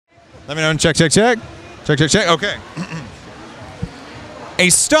Let me know. Check. Okay. A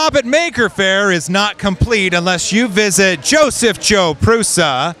stop at Maker Faire is not complete unless you visit Josef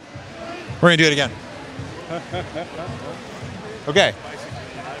Prusa. We're going to do it again. Okay.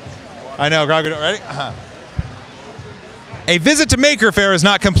 I know. Ready? A visit to Maker Faire is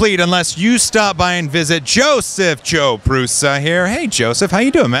not complete unless you stop by and visit Josef Prusa here. Hey, Josef. How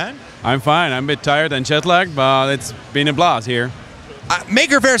you doing, man? I'm fine. I'm a bit tired and jet lagged, but it's been a blast here.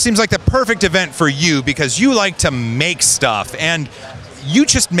 Maker Faire seems like the perfect event for you because you like to make stuff, and you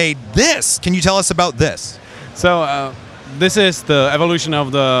just made this. Can you tell us about this? So this is the evolution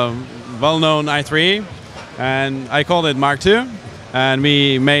of the well-known i3, and I called it Mark II. And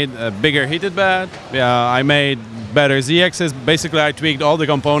we made a bigger heated bed. I made better Z-axis. Basically, I tweaked all the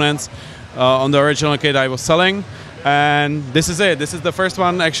components on the original kit I was selling. And this is it. This is the first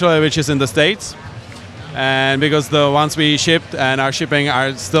one, actually, which is in the States. And because the ones we shipped and are shipping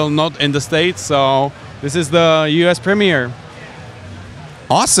are still not in the States, so this is the US premiere.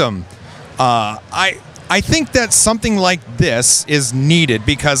 Awesome. I think that something like this is needed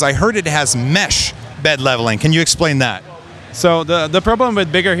because I heard it has mesh bed leveling. Can you explain that? So the problem with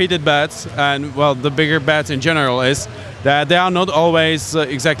bigger heated beds, and well, the bigger beds in general, is that they are not always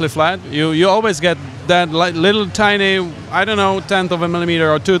exactly flat. You always get that little tiny, I don't know, 1/10 of a millimeter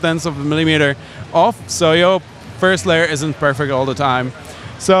or 2/10 of a millimeter off, so your first layer isn't perfect all the time.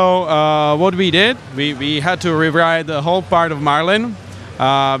 So what we did, we had to rewrite the whole part of Marlin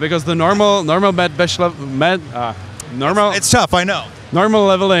because the normal bed normal. It's tough, I know. Normal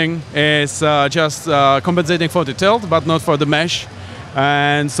leveling is just compensating for the tilt, but not for the mesh.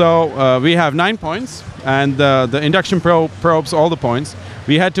 And so we have 9 points, and the induction probe probes all the points.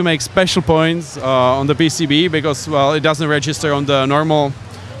 We had to make special points on the PCB because, well, it doesn't register on the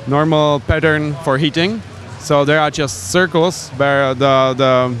normal pattern for heating. So there are just circles where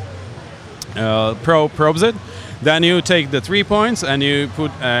the probe probes it. Then you take the 3 points and you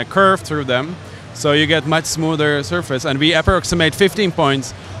put a curve through them. So you get much smoother surface, and we approximate 15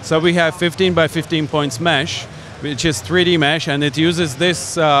 points. So we have 15 by 15 points mesh, which is 3D mesh, and it uses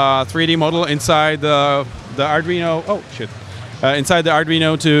this 3D model inside the Arduino. Oh shit! Inside the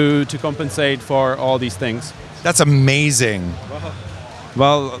Arduino to compensate for all these things. That's amazing.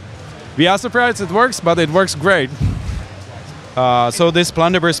 Well, we are surprised it works, but it works great. So this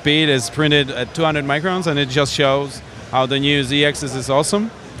Plunderburst speed is printed at 200 microns, and it just shows how the new Z-axis is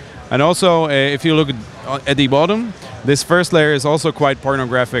awesome. And also, if you look at the bottom, this first layer is also quite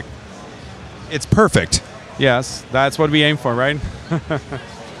pornographic. It's perfect. Yes, that's what we aim for, right?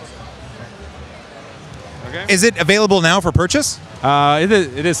 Okay. Is it available now for purchase?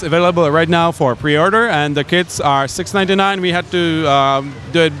 It is available right now for pre-order, and the kits are $6.99. We had to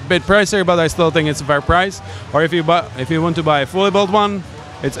do it a bit pricier, but I still think it's a fair price. Or if you want to buy a fully built one,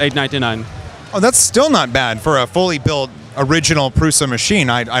 it's $8.99. Oh, that's still not bad for a fully built original Prusa machine,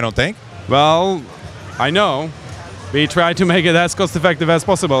 I don't think. Well, I know. We try to make it as cost-effective as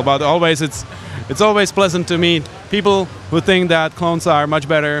possible, but always it's always pleasant to meet people who think that clones are much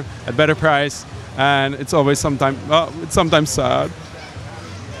better at better price, and it's always sometimes sad.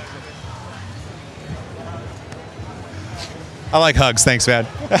 I like hugs. Thanks, man.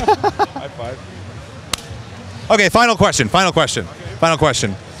 High five. Okay, final question.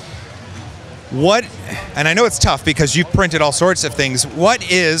 What, and I know it's tough because you've printed all sorts of things, what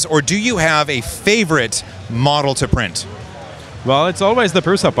is, or do you have a favorite model to print? Well, it's always the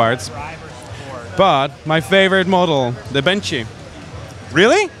Prusa parts, but my favorite model, the Benchy.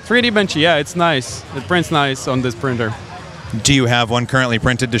 Really? 3D Benchy, yeah, it's nice. It prints nice on this printer. Do you have one currently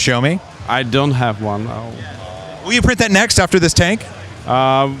printed to show me? I don't have one, no. Will you print that next after this tank?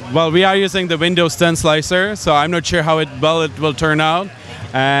 Well, we are using the Windows 10 slicer, so I'm not sure how it will turn out.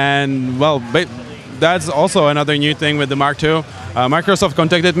 And well, that's also another new thing with the Mark II. Microsoft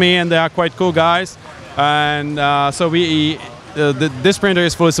contacted me, and they are quite cool guys. And so this printer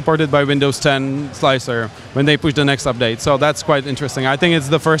is fully supported by Windows 10 slicer when they push the next update. So that's quite interesting. I think it's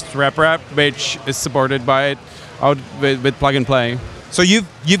the first wrap which is supported by it out with plug and play. So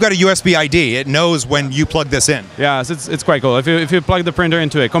you've got a USB ID. It knows when you plug this in. Yes, it's quite cool. If you plug the printer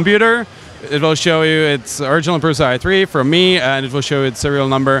into a computer, it will show you its original Prusa i3 from me, and it will show you its serial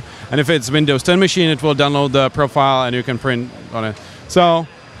number. And if it's Windows 10 machine, it will download the profile, and you can print on it. So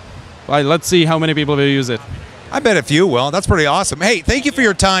let's see how many people will use it. I bet a few will. That's pretty awesome. Hey, thank you for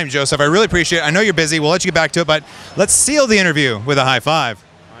your time, Josef. I really appreciate it. I know you're busy. We'll let you get back to it, but let's seal the interview with a high five.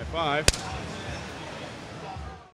 High five.